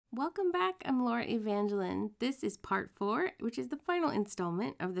Welcome back, I'm Laura Evangeline. This is part 4, which is the final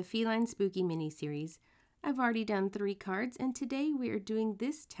installment of the Feline Spooky mini-series. I've already done 3 cards, and today we are doing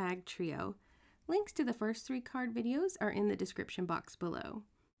this tag trio. Links to the first 3 card videos are in the description box below.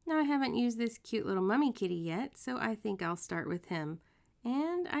 Now I haven't used this cute little mummy kitty yet, so I think I'll start with him.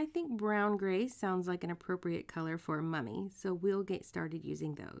 And I think brown gray sounds like an appropriate color for a mummy, so we'll get started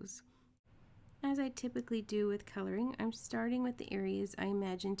using those. As I typically do with coloring, I'm starting with the areas I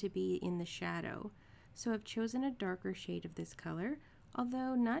imagine to be in the shadow. So I've chosen a darker shade of this color,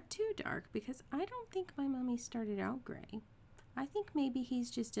 although not too dark because I don't think my mummy started out gray. I think maybe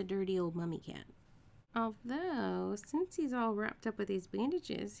he's just a dirty old mummy cat. Although, since he's all wrapped up with these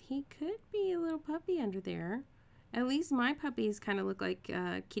bandages, he could be a little puppy under there. At least my puppies kind of look like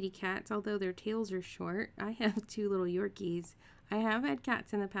kitty cats, although their tails are short. I have 2 little Yorkies. I have had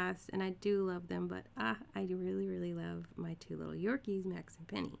cats in the past, and I do love them, but I really love my 2 little Yorkies, Max and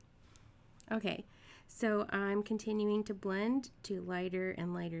Penny. Okay, so I'm continuing to blend to lighter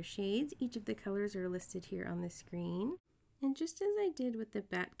and lighter shades. Each of the colors are listed here on the screen. And just as I did with the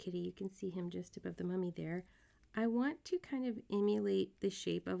Bat Kitty, you can see him just above the mummy there, I want to kind of emulate the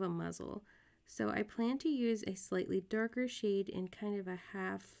shape of a muzzle. So I plan to use a slightly darker shade in kind of a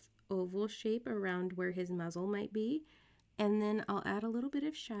half oval shape around where his muzzle might be. And then I'll add a little bit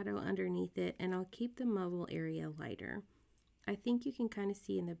of shadow underneath it, and I'll keep the muzzle area lighter. I think you can kind of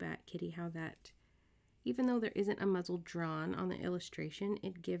see in the Bat Kitty how that, even though there isn't a muzzle drawn on the illustration,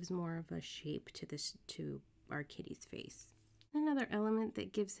 it gives more of a shape to our kitty's face. Another element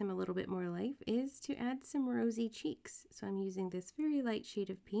that gives him a little bit more life is to add some rosy cheeks. So I'm using this very light shade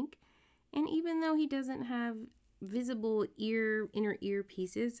of pink, and even though he doesn't have visible inner ear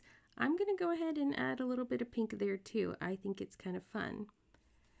pieces, I'm going to go ahead and add a little bit of pink there too. I think it's kind of fun.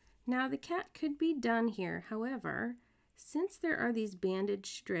 Now the cat could be done here. However, since there are these bandage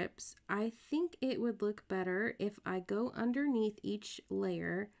strips, I think it would look better if I go underneath each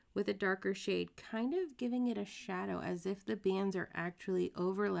layer with a darker shade, kind of giving it a shadow as if the bands are actually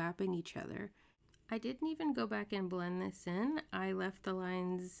overlapping each other. I didn't even go back and blend this in. I left the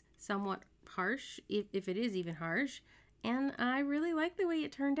lines somewhat harsh, if it is even harsh, and I really like the way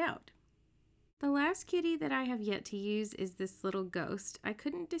it turned out. The last kitty that I have yet to use is this little ghost. I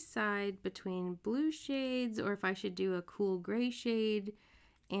couldn't decide between blue shades or if I should do a cool gray shade,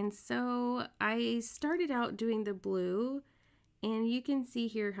 and so I started out doing the blue, and you can see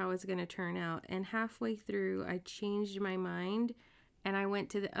here how it's going to turn out, and halfway through I changed my mind and I went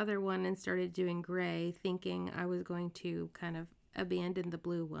to the other one and started doing gray, thinking I was going to kind of abandon the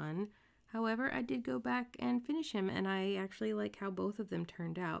blue one. However, I did go back and finish him, and I actually like how both of them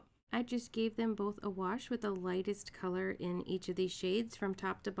turned out. I just gave them both a wash with the lightest color in each of these shades from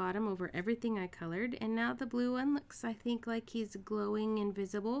top to bottom over everything I colored, and now the blue one looks, I think, like he's glowing and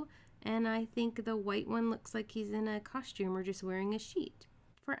visible, and I think the white one looks like he's in a costume or just wearing a sheet.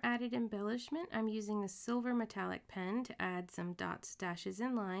 For added embellishment, I'm using a silver metallic pen to add some dots, dashes,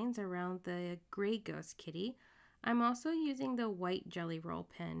 and lines around the gray ghost kitty. I'm also using the white jelly roll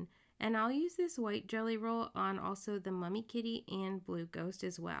pen, and I'll use this white jelly roll on also the mummy kitty and blue ghost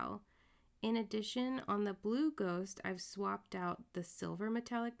as well. In addition, on the blue ghost, I've swapped out the silver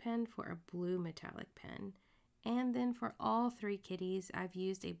metallic pen for a blue metallic pen. And then for all 3 kitties, I've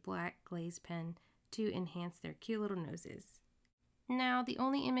used a black glaze pen to enhance their cute little noses. Now, the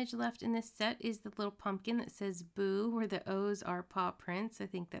only image left in this set is the little pumpkin that says Boo, where the O's are paw prints. I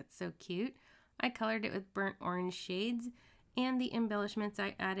think that's so cute. I colored it with burnt orange shades, and the embellishments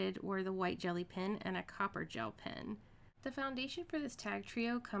I added were the white jelly pen and a copper gel pen. The foundation for this tag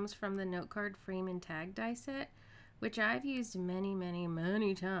trio comes from the note card frame and tag die set, which I've used many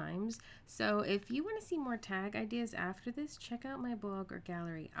times. So if you want to see more tag ideas after this, check out my blog or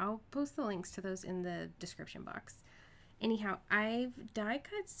gallery. I'll post the links to those in the description box. Anyhow, I've die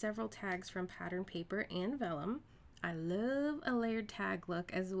cut several tags from pattern paper and vellum. I love a layered tag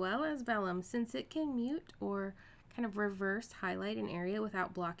look as well as vellum, since it can mute or kind of reverse highlight an area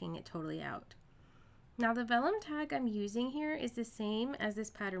without blocking it totally out. Now the vellum tag I'm using here is the same as this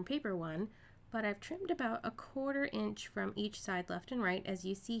pattern paper one, but I've trimmed about 1/4 inch from each side left and right, as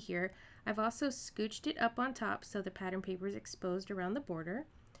you see here. I've also scooched it up on top so the pattern paper is exposed around the border,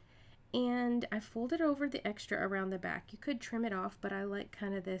 and I folded over the extra around the back. You could trim it off, but I like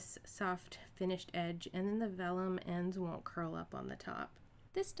kind of this soft finished edge, and then the vellum ends won't curl up on the top.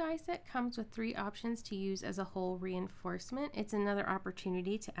 This die set comes with 3 options to use as a whole reinforcement. It's another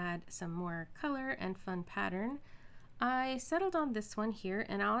opportunity to add some more color and fun pattern. I settled on this one here,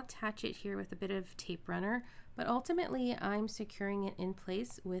 and I'll attach it here with a bit of tape runner, but ultimately I'm securing it in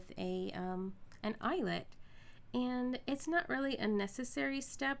place with an eyelet. And it's not really a necessary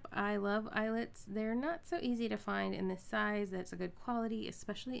step. I love eyelets. They're not so easy to find in this size that's a good quality,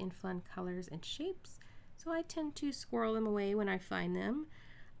 especially in fun colors and shapes. So I tend to squirrel them away when I find them.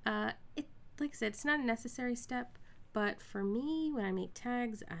 Like I said, it's not a necessary step, but for me, when I make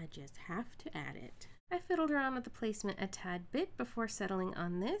tags, I just have to add it. I fiddled around with the placement a tad bit before settling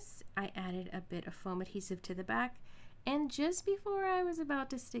on this. I added a bit of foam adhesive to the back, and just before I was about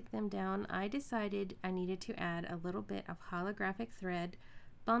to stick them down, I decided I needed to add a little bit of holographic thread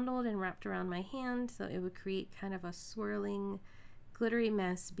bundled and wrapped around my hand so it would create kind of a swirling, glittery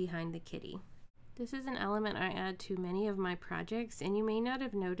mess behind the kitty. This is an element I add to many of my projects, and you may not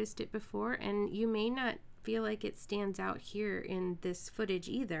have noticed it before, and you may not feel like it stands out here in this footage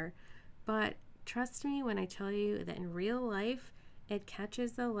either, but trust me when I tell you that in real life, it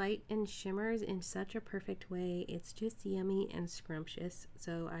catches the light and shimmers in such a perfect way. It's just yummy and scrumptious,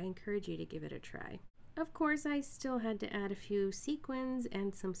 so I encourage you to give it a try. Of course, I still had to add a few sequins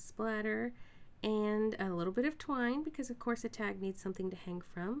and some splatter and a little bit of twine because of course a tag needs something to hang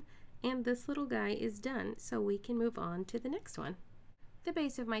from. And this little guy is done, so we can move on to the next one. The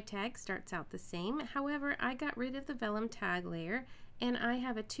base of my tag starts out the same, however I got rid of the vellum tag layer and I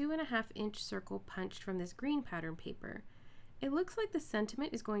have a 2.5-inch circle punched from this green pattern paper. It looks like the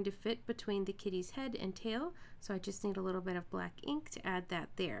sentiment is going to fit between the kitty's head and tail, so I just need a little bit of black ink to add that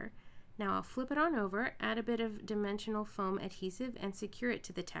there. Now I'll flip it on over, add a bit of dimensional foam adhesive and secure it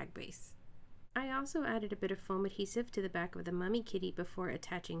to the tag base. I also added a bit of foam adhesive to the back of the mummy kitty before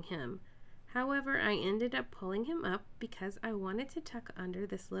attaching him. However, I ended up pulling him up because I wanted to tuck under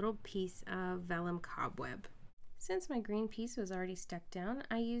this little piece of vellum cobweb. Since my green piece was already stuck down,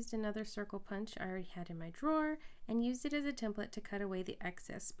 I used another circle punch I already had in my drawer and used it as a template to cut away the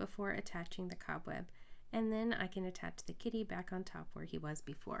excess before attaching the cobweb, and then I can attach the kitty back on top where he was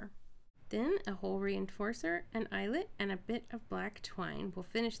before. Then a hole reinforcer, an eyelet, and a bit of black twine will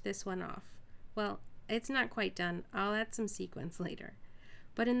finish this one off. Well, it's not quite done. I'll add some sequins later.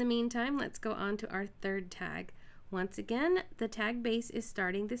 But in the meantime, let's go on to our third tag. Once again, the tag base is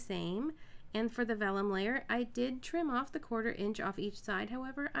starting the same. And for the vellum layer, I did trim off the 1/4 inch off each side.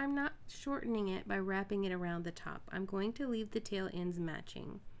 However, I'm not shortening it by wrapping it around the top. I'm going to leave the tail ends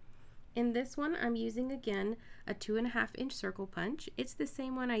matching. In this one, I'm using again a 2.5-inch circle punch. It's the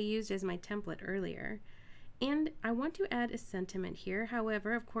same one I used as my template earlier. And I want to add a sentiment here.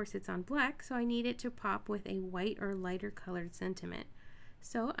 However, of course it's on black, so I need it to pop with a white or lighter colored sentiment.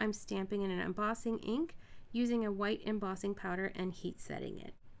 So I'm stamping in an embossing ink using a white embossing powder and heat setting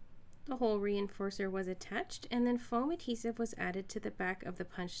it. The hole reinforcer was attached, and then foam adhesive was added to the back of the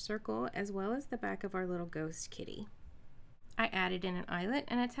punched circle as well as the back of our little ghost kitty. I added in an eyelet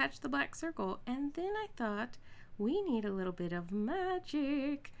and attached the black circle, and then I thought we need a little bit of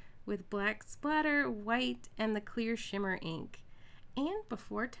magic with black splatter, white, and the clear shimmer ink. And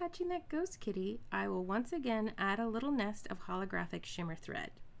before touching that ghost kitty, I will once again add a little nest of holographic shimmer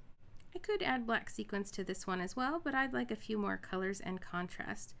thread. I could add black sequins to this one as well, but I'd like a few more colors and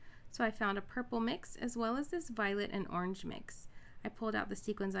contrast. So I found a purple mix as well as this violet and orange mix. I pulled out the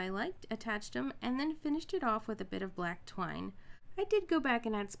sequins I liked, attached them, and then finished it off with a bit of black twine. I did go back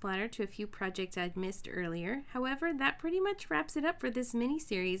and add splatter to a few projects I'd missed earlier. However, that pretty much wraps it up for this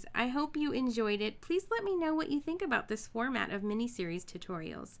mini-series. I hope you enjoyed it. Please let me know what you think about this format of mini-series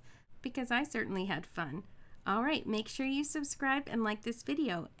tutorials, because I certainly had fun. Alright, make sure you subscribe and like this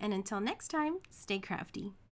video, and until next time, stay crafty.